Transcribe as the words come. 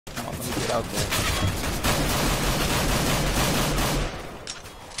out there.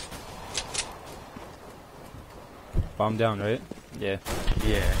 Bomb down, right? Yeah.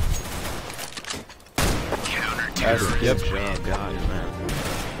 Yeah. Yep. Oh god, man.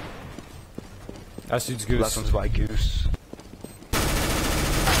 That dude's goose. Last one's by Goose.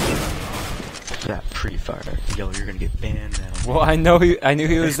 That pre-fire. Yo, you're gonna get banned now. Well, I knew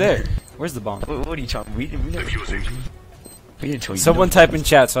he was there. Where's the bomb? What are you talking? We never told you. We didn't tell you. Someone type in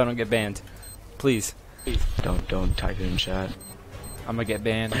chat so I don't get banned. Please. Don't type it in chat. I'm gonna get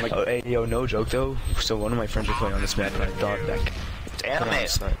banned. I'm like, Oh, hey, yo, no joke though. So one of my friends were playing on this map and I thought that It's anime.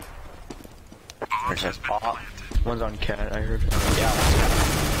 There's a bot. One's on cat, I heard.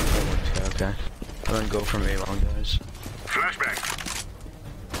 Yeah. Okay. I'm gonna go from A long, guys. Flashback.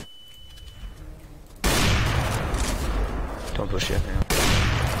 Don't push yet, man.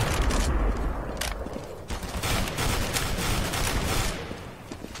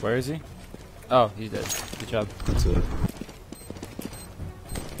 where is he? Oh, he's dead. Good job. That's it.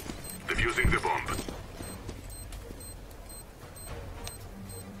 Defusing the bomb.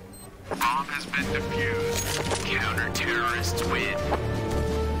 Bomb has been defused. Counter-terrorists win.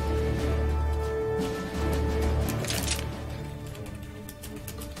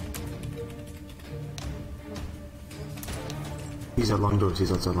 He's at long doors.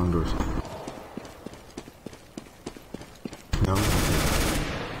 He's outside long doors. No.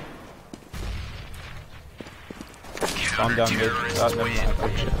 Bomb down mid. Never mind.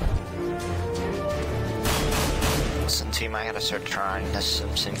 Listen, team, I gotta start trying this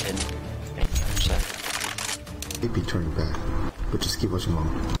Simpson kid. They'd be turning back, but just keep watching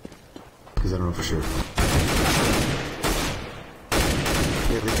long. Because I don't know for sure.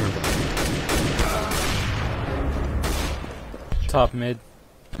 Yeah, they turned back. Top mid.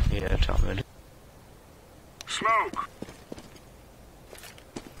 Yeah, top mid. Smoke.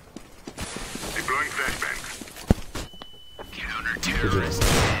 Deploying flashbang. Counter-terrorist.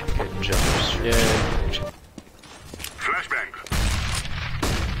 Good job. Yeah. Flashbang.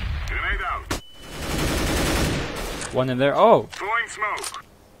 Grenade out. One in there. Oh, Throwing smoke.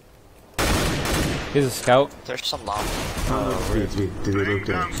 he's a scout. There's some bomb. Did they Laying look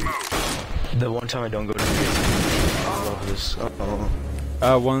down at? smoke. The one time I don't go to the gate, I love this.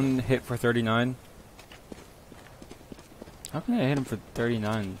 One hit for 39. How can I hit him for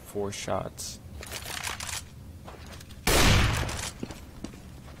 39? 4 shots.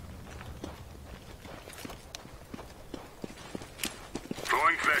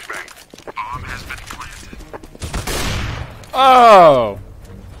 Throwing flashbang. Bomb has been planted. Oh!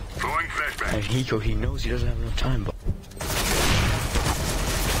 Throwing flashbang. And he knows he doesn't have enough time, but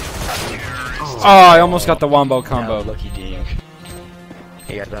Oh, I almost got the wombo combo. lucky dink.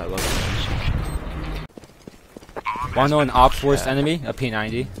 He got that lucky. Wanna know an ops worst enemy? A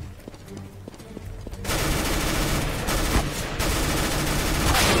P90.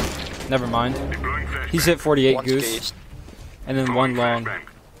 Never mind. Deploying flashbang. He's hit 48 One's goose. gaze. And then Throwing one long. flashbang.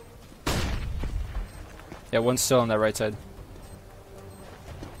 Yeah, one's still on that right side.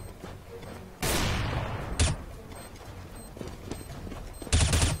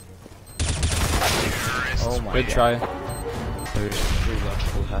 Oh my Good god. try. There's 3 left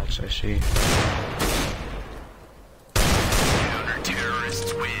full hacks, I see.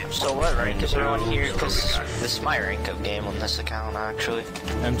 Counter-terrorists win. So what rank is everyone here? Because this is my rank up game on this account, actually.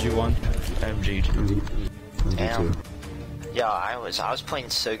 MG1. MG. Damn. Yeah, I was playing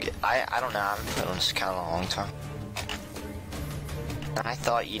so good. I don't know, I haven't played on this account in a long time. And I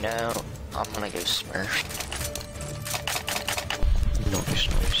thought, you know, I'm gonna go Smurf.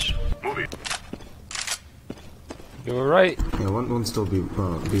 Nice. Move it. You were right. Yeah, one still B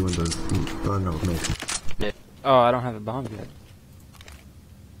windows. No, mid. Oh, I don't have a bomb yet.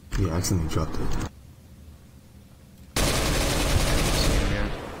 Yeah, I accidentally dropped it.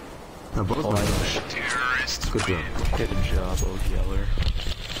 Now both Oh, mine. Terrorists Good job. Good job, old Yeller.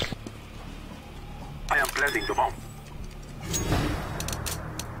 I am planting the bomb.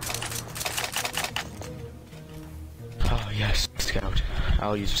 Oh yes, scout.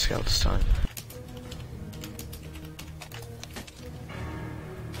 I'll use a scout this time.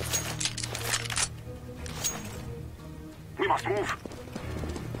 We must move.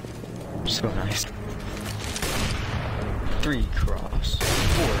 So nice. 3 cross.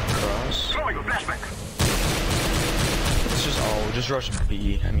 4 cross. Throwing a flashback. It's just rush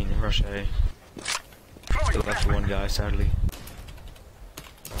B. I mean rush A. Throwing a They left one guy, sadly.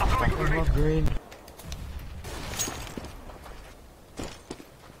 I'm throwing a grenade. Upgrade.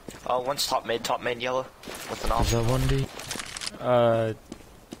 Oh, one's top mid, yellow. With an Is off. that 1D?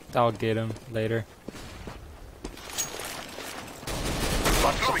 I'll get him later.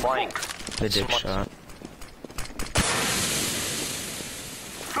 Watch the flank. The dick shot.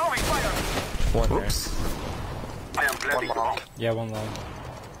 Throwing fire. One there. Oops. I am One planting the long. bomb. Yeah, one long.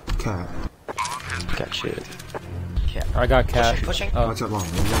 Cat. Cat shit. I got cat. Pushing. Oh, Watch out long.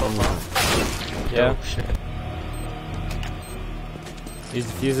 One long. yeah. Oh, shit. He's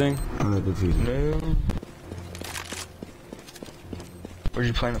defusing. I'm gonna defuse it. No. Where'd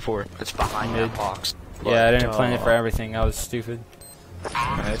you plan it for? It's behind Mid. that box. Yeah, I didn't plan it for everything. I was stupid.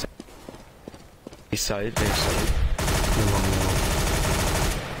 Alright. Base side, base side.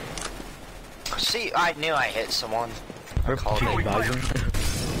 See, I knew I hit someone. We're called two it. Bison.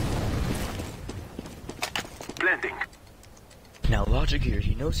 Blending. Now logic here,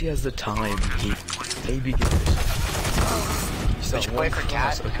 he knows he has the time. He maybe gets. Did you play for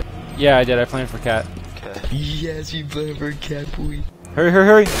cat? Okay. Yeah, I did. I planned for cat. Okay. Yes, you play for cat boy. Hurry, hurry,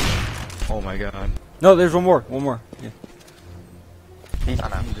 hurry! Oh my god. No, there's one more. One more. Yeah. He's I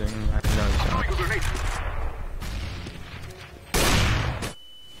know. using. I know he's not. Throwing a grenade.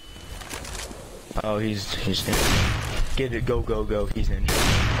 Oh, he's ninja. Get it, go, go, go. He's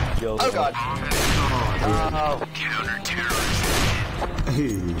ninja. Yo, Oh god. Oh.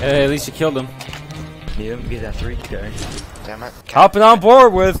 Hey. Hey, at least you killed him. Yeah, get that 3 guy. Damn it. Hopping on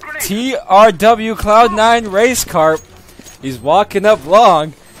board with TRW Cloud9 Race Carp. He's walking up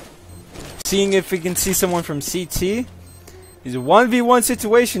long, seeing if he can see someone from CT. He's a 1v1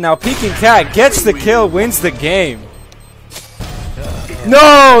 situation now. Peeking Cat gets the kill, wins the game.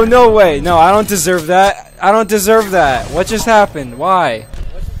 No, no way. No, I don't deserve that. I don't deserve that. What just happened? Why?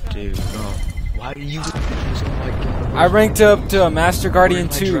 Dude, no. Why do you? Oh my god. I ranked up to a Master Guardian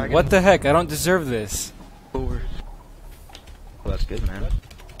Where's my 2. dragon? What the heck? I don't deserve this. Over. Well, that's good, man.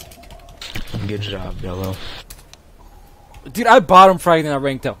 Good job, Yellow. Dude, I bottom fragged and I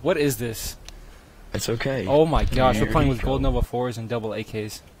ranked up. What is this? It's okay. Oh my gosh, we're You're playing with Hiko. Gold Nova 4s and double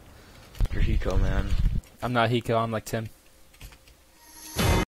AKs. You're Hiko, man. I'm not Hiko, I'm like Tim.